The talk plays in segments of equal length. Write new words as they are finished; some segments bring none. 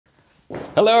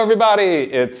Hello everybody,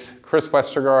 it's Chris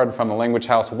Westergaard from the Language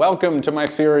House. Welcome to my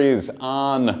series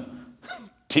on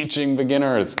teaching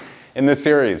beginners. In this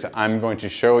series, I'm going to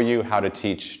show you how to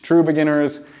teach true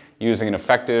beginners using an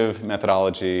effective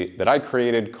methodology that I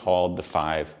created called the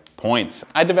 5 points.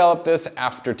 I developed this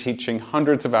after teaching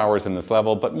hundreds of hours in this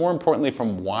level, but more importantly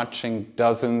from watching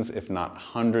dozens, if not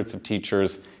hundreds of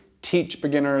teachers teach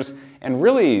beginners and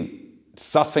really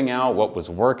sussing out what was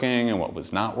working and what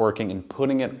was not working and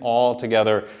putting it all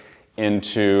together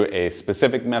into a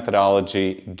specific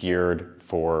methodology geared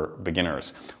for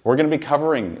beginners. We're going to be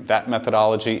covering that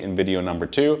methodology in video number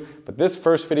 2, but this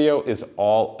first video is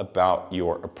all about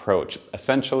your approach.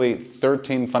 Essentially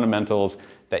 13 fundamentals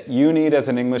that you need as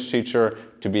an English teacher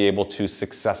to be able to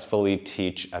successfully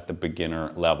teach at the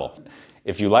beginner level.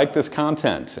 If you like this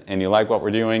content and you like what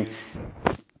we're doing,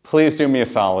 please do me a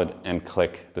solid and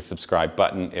click the subscribe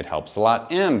button. It helps a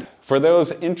lot. And for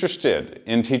those interested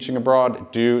in teaching abroad,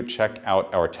 do check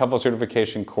out our TEFL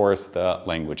certification course, The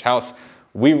Language House.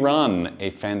 We run a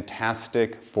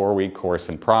fantastic 4-week course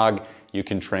in Prague. You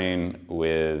can train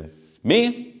with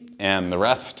me and the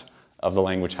rest of the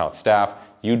Language House staff.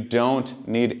 You don't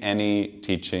need any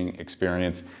teaching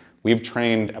experience. We've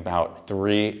trained about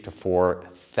 3,000 to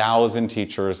 4,000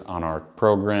 teachers on our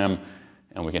program,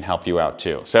 and we can help you out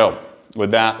too. So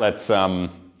with that, let's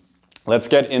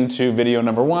get into video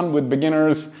number 1 with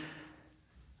beginners,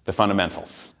 the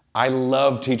fundamentals. I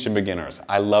love teaching beginners.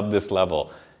 I love this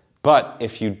level. But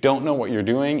if you don't know what you're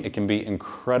doing, it can be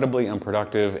incredibly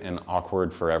unproductive and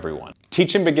awkward for everyone.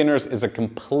 Teaching beginners is a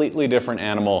completely different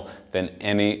animal than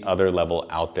any other level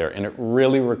out there, and it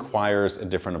really requires a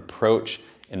different approach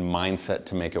and mindset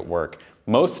to make it work.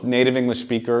 Most native English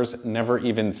speakers never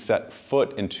even set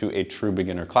foot into a true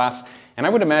beginner class, and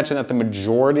I would imagine that the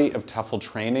majority of TEFL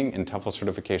training and TEFL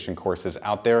certification courses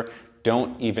out there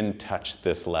don't even touch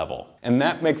this level. And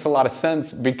that makes a lot of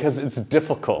sense because it's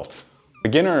difficult.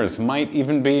 Beginners might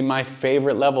even be my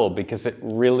favorite level because it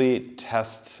really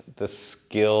tests the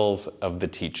skills of the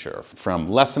teacher. From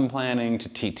lesson planning to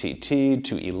TTT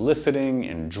to eliciting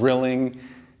and drilling,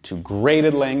 to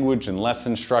graded language and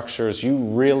lesson structures, you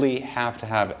really have to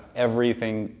have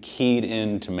everything keyed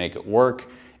in to make it work.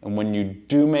 And when you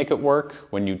do make it work,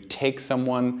 when you take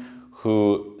someone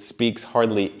who speaks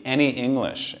hardly any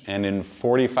English and in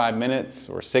 45 minutes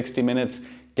or 60 minutes,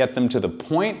 get them to the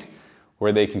point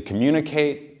where they can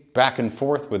communicate back and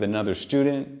forth with another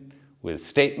student, with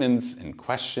statements and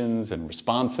questions and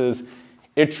responses,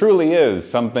 it truly is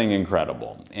something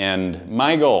incredible. And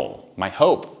my goal, my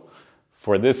hope,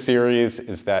 for this series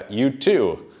is that you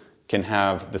too can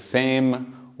have the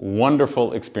same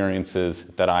wonderful experiences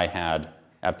that I had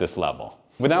at this level.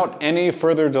 Without any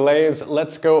further delays,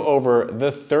 let's go over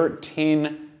the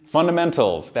 13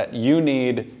 fundamentals that you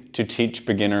need to teach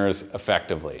beginners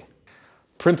effectively.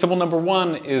 Principle number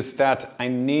 1 is that I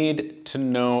need to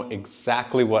know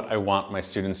exactly what I want my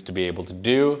students to be able to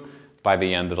do by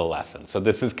the end of the lesson. So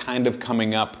this is kind of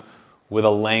coming up with a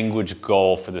language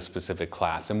goal for the specific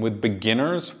class. And with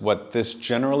beginners, what this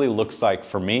generally looks like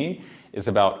for me is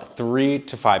about 3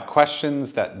 to 5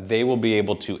 questions that they will be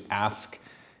able to ask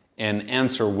and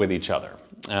answer with each other.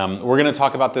 We're gonna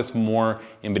talk about this more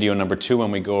in video number 2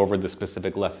 when we go over the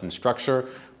specific lesson structure,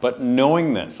 but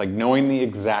knowing this, like knowing the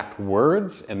exact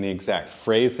words and the exact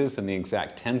phrases and the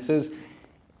exact tenses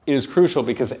is crucial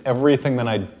because everything that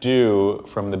I do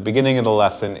from the beginning of the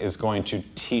lesson is going to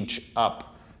teach up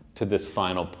to this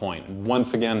final point.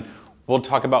 Once again, we'll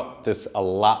talk about this a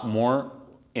lot more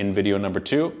in video number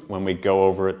 2 when we go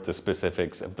over the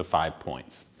specifics of the 5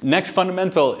 points. Next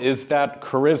fundamental is that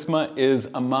charisma is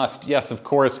a must. Yes, of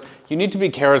course, you need to be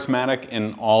charismatic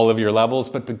in all of your levels,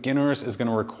 but beginners is going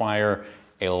to require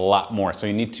a lot more. So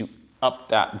you need to up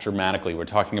that dramatically. We're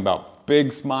talking about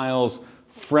big smiles,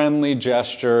 friendly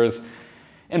gestures.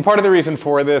 And part of the reason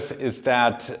for this is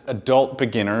that adult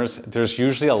beginners, there's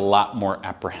usually a lot more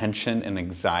apprehension and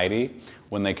anxiety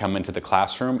when they come into the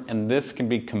classroom, and this can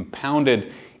be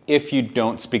compounded if you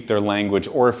don't speak their language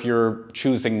or if you're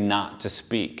choosing not to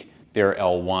speak their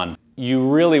L1. You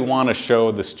really want to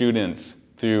show the students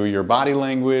through your body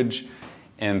language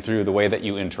and through the way that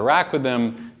you interact with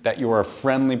them that you are a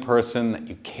friendly person, that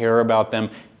you care about them,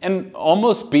 and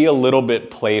almost be a little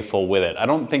bit playful with it. I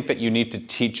don't think that you need to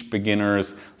teach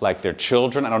beginners like they're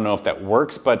children. I don't know if that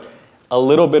works, but a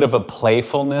little bit of a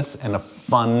playfulness and a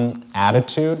fun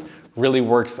attitude really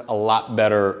works a lot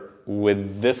better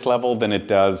with this level than it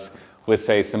does with,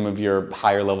 say, some of your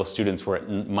higher level students where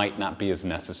it might not be as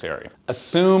necessary.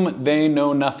 Assume they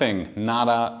know nothing,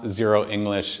 nada, zero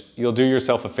English. You'll do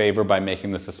yourself a favor by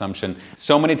making this assumption.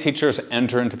 So many teachers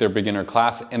enter into their beginner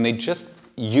class and they just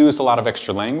use a lot of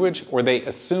extra language, or they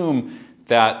assume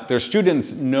that their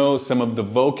students know some of the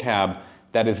vocab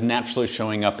that is naturally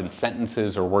showing up in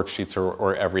sentences or worksheets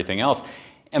or everything else.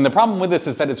 And the problem with this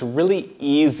is that it's really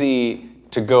easy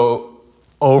to go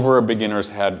over a beginner's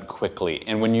head quickly.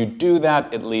 And when you do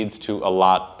that, it leads to a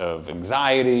lot of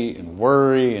anxiety and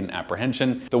worry and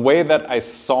apprehension. The way that I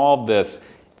solve this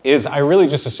is I really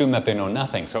just assume that they know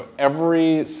nothing. So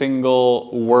every single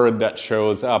word that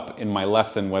shows up in my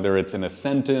lesson, whether it's in a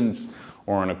sentence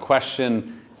or in a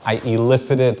question, I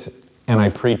elicit it and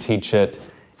I pre-teach it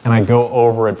and I go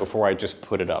over it before I just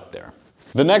put it up there.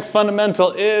 The next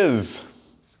fundamental is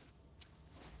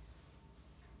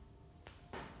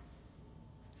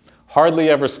hardly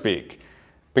ever speak.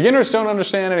 Beginners don't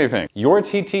understand anything. Your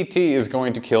TTT is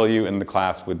going to kill you in the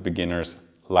class with beginners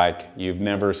like you've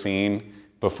never seen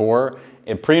before.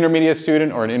 A pre-intermediate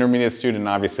student or an intermediate student,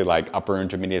 obviously like upper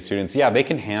intermediate students, yeah, they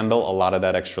can handle a lot of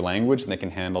that extra language and they can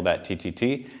handle that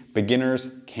TTT.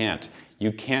 Beginners can't.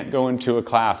 You can't go into a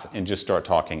class and just start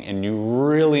talking, and you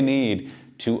really need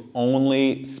to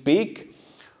only speak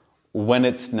when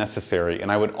it's necessary.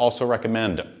 And I would also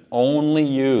recommend only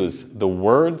use the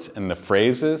words and the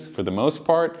phrases, for the most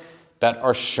part, that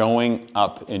are showing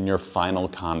up in your final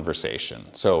conversation.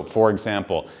 So for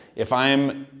example, if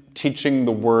I'm teaching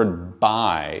the word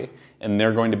buy and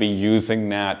they're going to be using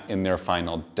that in their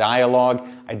final dialogue,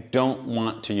 I don't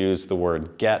want to use the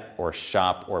word get or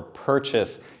shop or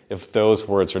purchase if those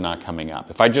words are not coming up.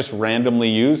 If I just randomly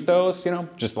use those,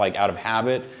 just like out of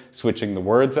habit, switching the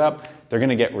words up, they're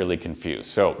gonna get really confused.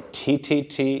 So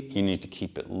TTT, you need to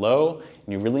keep it low,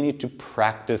 and you really need to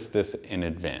practice this in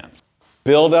advance.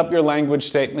 Build up your language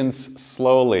statements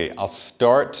slowly. I'll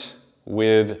start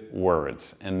with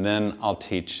words, and then I'll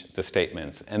teach the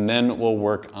statements, and then we'll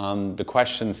work on the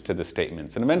questions to the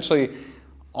statements. And eventually,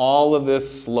 all of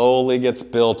this slowly gets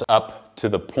built up to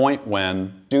the point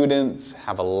when students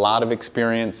have a lot of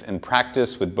experience and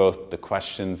practice with both the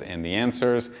questions and the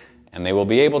answers, and they will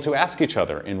be able to ask each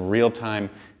other in real time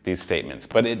these statements.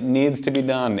 But it needs to be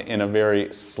done in a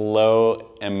very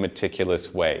slow and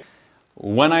meticulous way.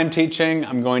 When I'm teaching,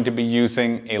 I'm going to be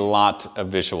using a lot of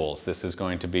visuals. This is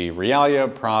going to be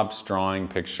realia, props, drawing,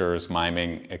 pictures,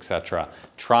 miming, etc.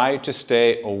 Try to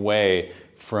stay away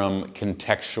from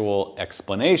contextual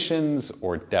explanations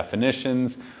or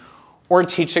definitions or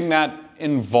teaching that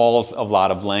involves a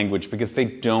lot of language, because they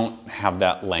don't have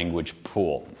that language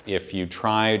pool. If you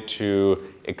try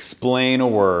to explain a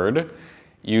word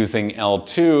using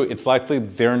L2, it's likely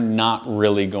they're not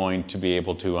really going to be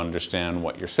able to understand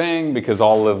what you're saying because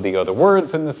all of the other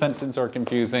words in the sentence are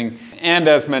confusing. And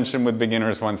as mentioned with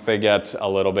beginners, once they get a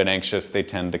little bit anxious, they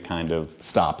tend to kind of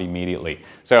stop immediately.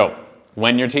 So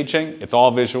when you're teaching, it's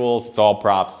all visuals, it's all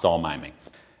props, it's all miming.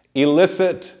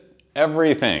 Elicit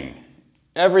everything.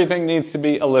 Everything needs to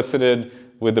be elicited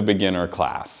with a beginner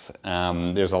class.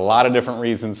 There's a lot of different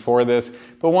reasons for this,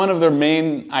 but one of the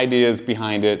main ideas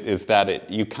behind it is that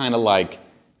you kind of like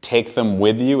take them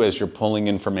with you as you're pulling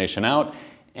information out.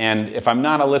 And if I'm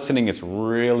not eliciting, it's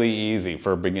really easy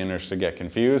for beginners to get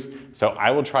confused. So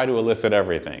I will try to elicit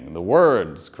everything. The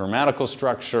words, grammatical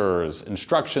structures,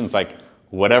 instructions, like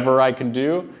whatever I can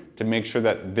do to make sure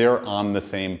that they're on the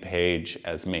same page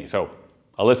as me. So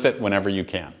elicit whenever you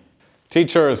can.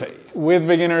 Teachers, with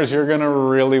beginners, you're gonna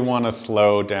really wanna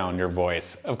slow down your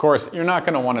voice. Of course, you're not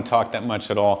gonna wanna talk that much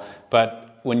at all,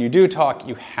 but when you do talk,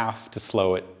 you have to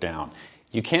slow it down.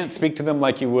 You can't speak to them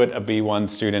like you would a B1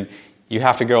 student. You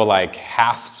have to go like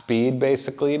half speed,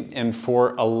 basically. And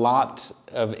for a lot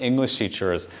of English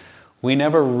teachers, we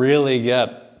never really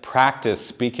get practice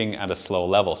speaking at a slow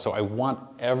level. So I want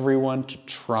everyone to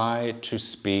try to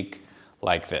speak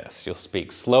like this. You'll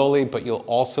speak slowly, but you'll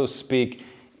also speak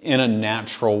in a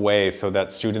natural way so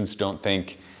that students don't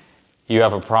think you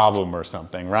have a problem or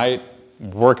something, right?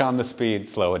 Work on the speed,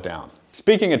 slow it down.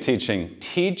 Speaking of teaching,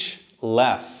 teach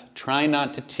less. Try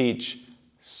not to teach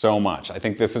so much. I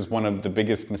think this is one of the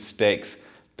biggest mistakes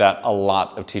that a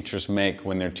lot of teachers make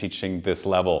when they're teaching this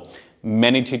level.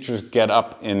 Many teachers get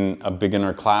up in a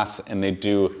beginner class and they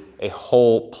do a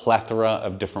whole plethora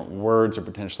of different words or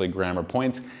potentially grammar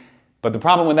points. But the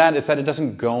problem with that is that it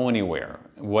doesn't go anywhere.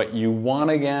 What you want,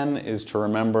 again, is to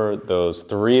remember those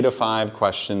 3 to 5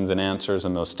 questions and answers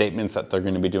and those statements that they're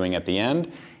going to be doing at the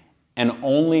end, and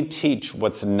only teach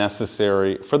what's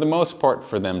necessary, for the most part,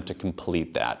 for them to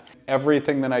complete that.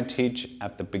 Everything that I teach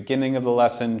at the beginning of the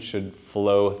lesson should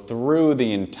flow through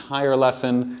the entire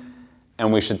lesson,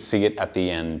 and we should see it at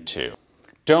the end too.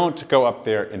 Don't go up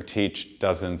there and teach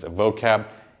dozens of vocab.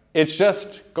 It's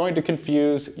just going to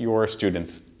confuse your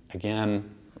students. Again,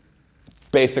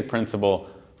 basic principle,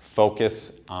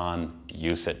 focus on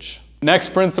usage. Next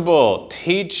principle,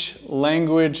 teach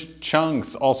language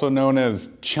chunks, also known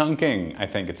as chunking. I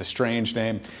think it's a strange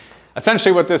name.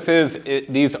 Essentially what this is,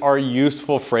 these are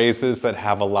useful phrases that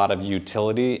have a lot of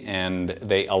utility, and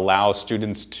they allow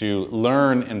students to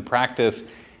learn and practice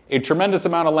a tremendous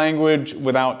amount of language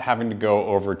without having to go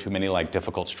over too many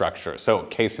difficult structures. So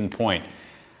case in point,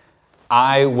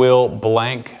 I will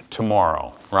blank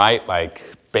tomorrow, right? Like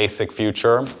basic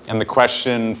future. And the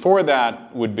question for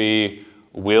that would be,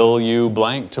 will you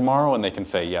blank tomorrow? And they can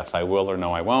say, yes, I will, or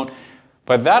no, I won't.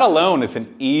 But that alone is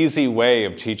an easy way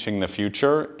of teaching the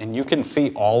future, and you can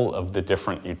see all of the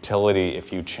different utility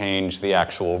if you change the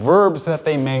actual verbs that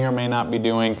they may or may not be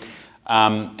doing.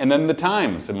 And then the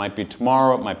times. It might be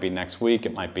tomorrow, it might be next week,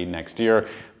 it might be next year.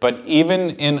 But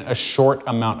even in a short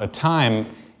amount of time,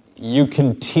 you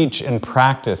can teach and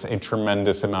practice a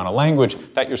tremendous amount of language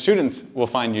that your students will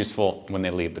find useful when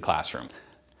they leave the classroom.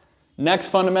 Next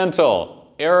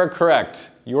fundamental, error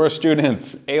correct your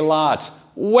students a lot.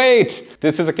 Wait!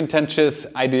 This is a contentious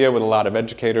idea with a lot of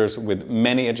educators, with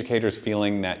many educators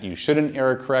feeling that you shouldn't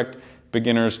error correct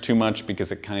beginners too much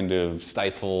because it kind of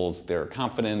stifles their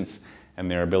confidence and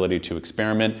their ability to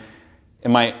experiment.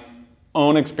 In my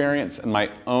own experience and my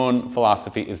own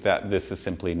philosophy is that this is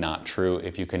simply not true.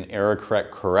 If you can error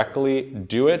correct correctly,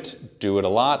 do it a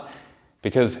lot,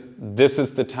 because this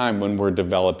is the time when we're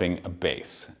developing a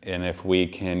base. And if we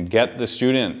can get the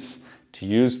students to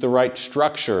use the right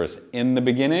structures in the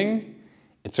beginning,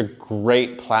 it's a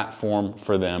great platform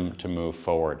for them to move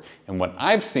forward. And what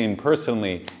I've seen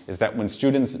personally is that when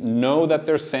students know that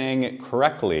they're saying it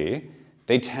correctly,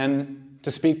 they tend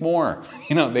to speak more.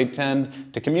 They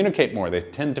tend to communicate more. They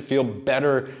tend to feel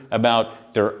better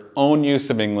about their own use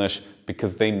of English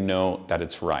because they know that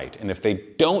it's right. And if they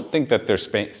don't think that they're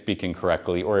speaking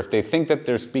correctly, or if they think that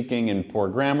they're speaking in poor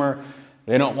grammar,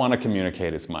 they don't want to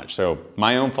communicate as much. So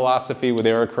my own philosophy with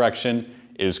error correction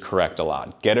is correct a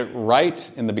lot. Get it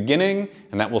right in the beginning,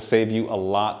 and that will save you a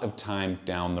lot of time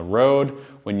down the road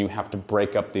when you have to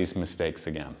break up these mistakes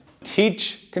again.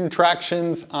 Teach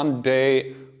contractions on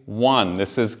day one.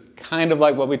 This is kind of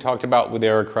like what we talked about with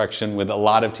error correction, with a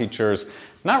lot of teachers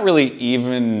not really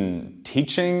even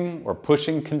teaching or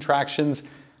pushing contractions.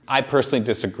 I personally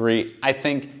disagree. I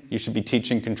think you should be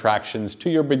teaching contractions to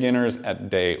your beginners at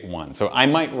day one. So I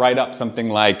might write up something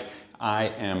like, I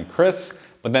am Chris,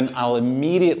 but then I'll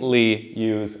immediately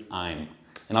use I'm.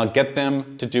 And I'll get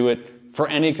them to do it for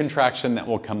any contraction that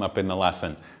will come up in the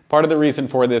lesson. Part of the reason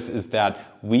for this is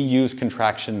that we use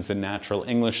contractions in natural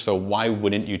English, so why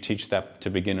wouldn't you teach that to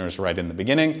beginners right in the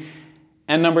beginning?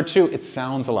 And number two, it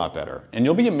sounds a lot better. And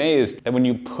you'll be amazed that when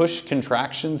you push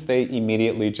contractions, they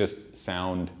immediately just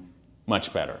sound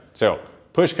much better. So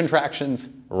push contractions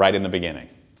right in the beginning.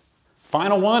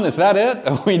 Final one, is that it?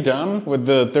 Are we done with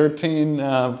the 13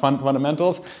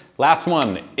 fundamentals? Last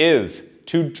one is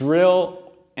to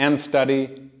drill and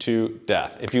study to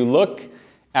death. If you look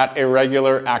at a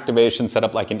regular activation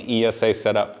setup, like an ESA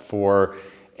setup for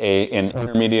an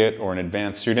intermediate or an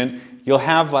advanced student, you'll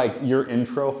have your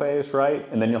intro phase, right?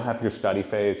 And then you'll have your study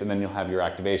phase, and then you'll have your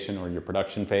activation or your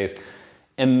production phase.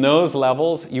 In those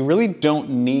levels, you really don't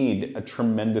need a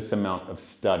tremendous amount of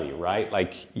study, right?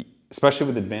 Especially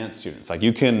with advanced students.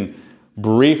 You can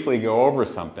briefly go over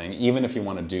something, even if you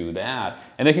want to do that,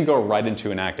 and they can go right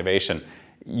into an activation.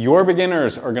 Your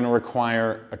beginners are going to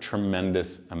require a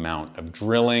tremendous amount of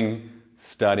drilling,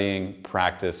 studying,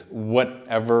 practice,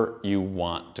 whatever you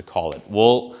want to call it.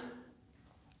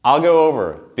 I'll go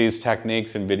over these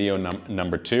techniques in video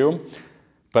number 2,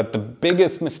 but the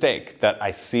biggest mistake that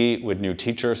I see with new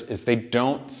teachers is they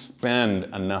don't spend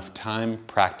enough time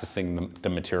practicing the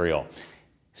material.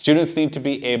 Students need to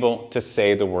be able to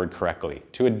say the word correctly,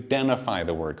 to identify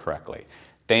the word correctly.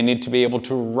 They need to be able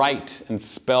to write and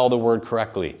spell the word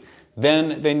correctly.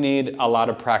 Then they need a lot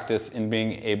of practice in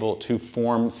being able to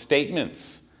form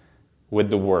statements with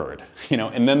the word,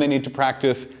 and then they need to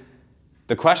practice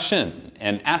the question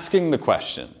and asking the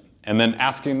question, and then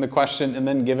asking the question and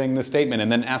then giving the statement,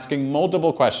 and then asking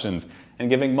multiple questions and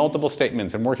giving multiple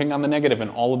statements and working on the negative and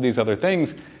all of these other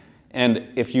things. And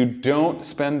if you don't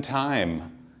spend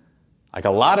time, a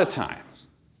lot of time,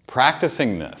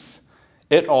 practicing this,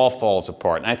 it all falls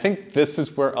apart. And I think this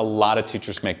is where a lot of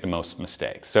teachers make the most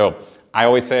mistakes. So I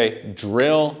always say,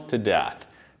 drill to death.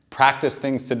 Practice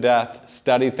things to death,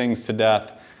 study things to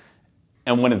death,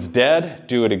 and when it's dead,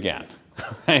 do it again.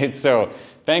 Right? So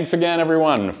thanks again,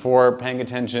 everyone, for paying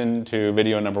attention to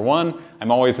video number 1.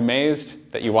 I'm always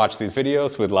amazed that you watch these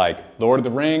videos with Lord of the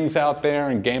Rings out there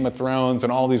and Game of Thrones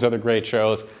and all these other great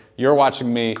shows. You're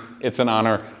watching me. It's an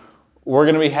honor. We're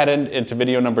gonna be headed into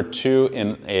video number 2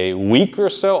 in a week or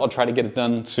so. I'll try to get it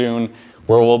done soon,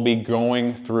 where we'll be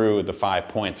going through the 5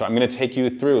 points. So I'm gonna take you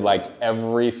through like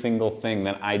every single thing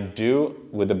that I do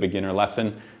with a beginner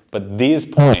lesson, but these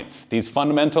points, these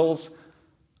fundamentals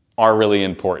are really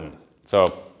important.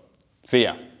 So, see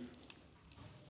ya.